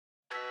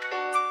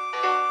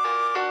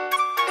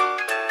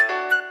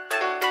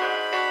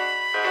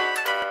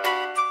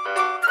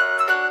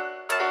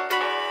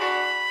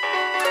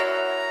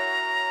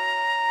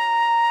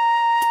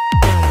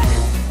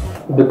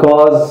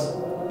Because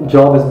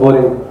job is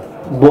boring,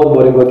 बहुत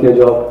boring होती है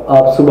जॉब।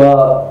 आप सुबह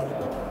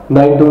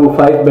 9 to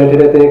 5 बैठे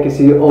रहते हैं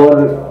किसी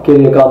और के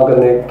लिए काम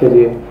करने के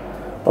लिए,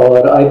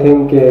 और आई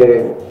थिंक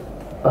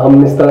कि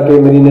हम इस तरह के,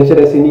 मेरी नेचर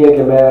ऐसी नहीं है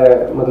कि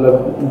मैं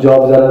मतलब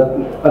जॉब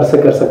ज़्यादा अरसे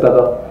कर सकता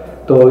था,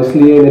 तो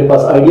इसलिए मेरे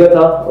पास आइडिया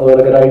था, और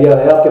अगर आइडिया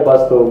है आपके पास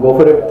तो go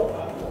for it.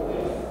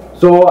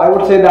 So I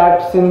would say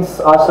that since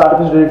our startup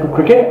is related to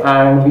cricket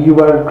and we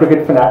were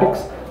cricket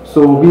fanatics,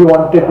 so we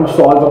wanted to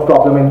solve a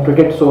problem in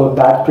cricket, so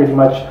that pretty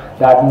much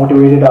that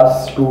motivated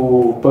us to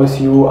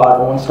pursue our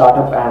own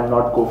startup and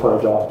not go for a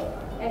job.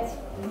 It's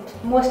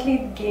mostly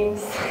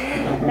games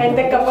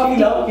and the cup of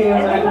tea.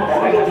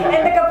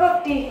 And the cup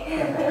of tea.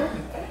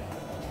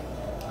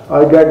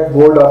 I get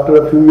bored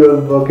after a few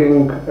years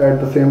working at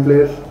the same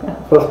place.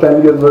 First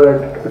 10 years were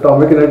at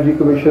Atomic Energy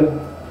Commission,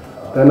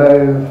 then I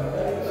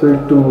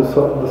switched to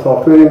the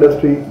software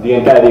industry. The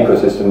entire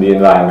ecosystem, the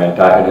environment.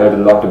 I had heard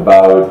a lot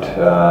about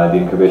the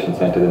incubation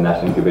center, the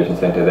National Incubation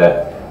Center,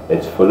 that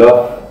it's full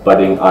of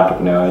budding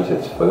entrepreneurs,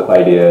 it's full of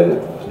ideas,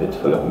 it's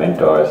full of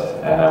mentors,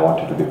 and I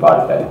wanted to be part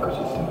of that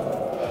ecosystem.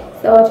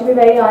 So to be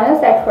very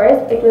honest, at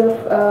first it was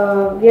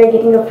we are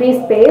getting a free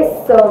space,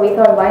 so we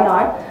thought why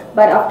not.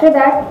 But after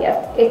that, yes,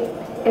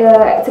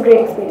 it's a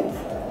great experience.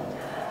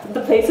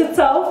 The place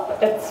itself,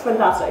 it's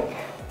fantastic.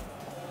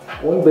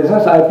 Own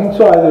business, I think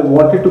so. I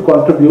wanted to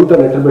contribute a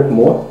little bit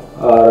more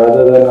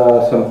rather than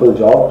a simple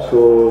job.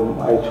 So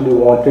I actually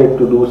wanted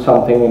to do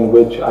something in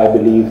which I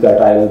believe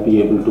that I will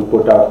be able to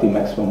put out the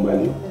maximum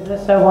value.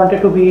 Business, I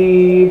wanted to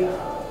be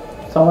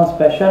someone's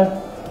passion.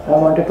 I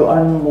wanted to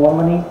earn more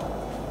money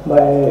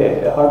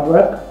by hard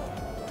work.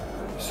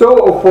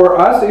 So for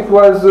us it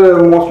was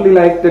mostly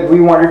like that we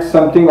wanted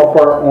something of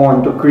our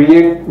own to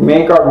create,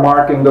 make our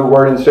mark in the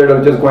world instead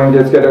of just going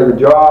to get a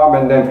job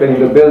and then paying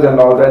the bills and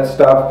all that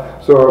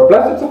stuff. So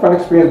plus it's a fun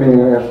experience being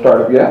a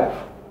startup, yeah.